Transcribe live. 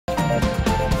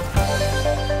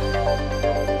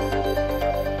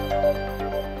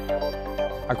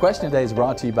Our question today is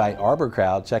brought to you by Arbor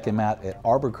Crowd. Check them out at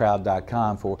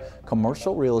arborcrowd.com for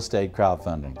commercial real estate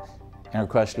crowdfunding. And our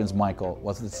question is, Michael,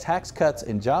 was the Tax Cuts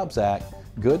and Jobs Act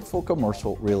good for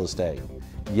commercial real estate?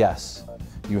 Yes.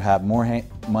 You have more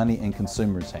money in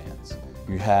consumers' hands.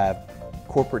 You have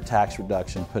corporate tax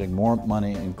reduction, putting more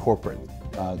money in corporate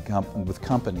with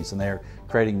companies, and they're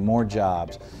creating more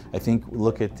jobs. I think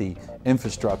look at the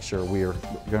infrastructure. We are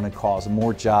going to cause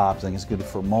more jobs. I think it's good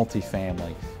for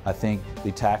multifamily. I think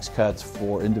the tax cuts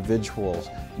for individuals,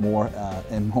 more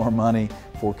and more money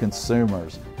for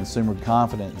consumers. Consumer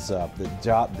confidence is up.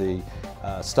 The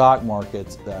stock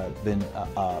market's been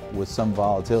with some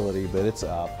volatility, but it's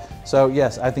up. So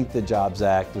yes, I think the Jobs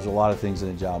Act, there's a lot of things in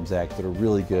the Jobs Act that are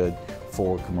really good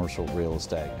for commercial real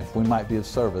estate. If we might be of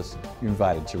service, you're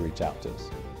invited to reach out to us.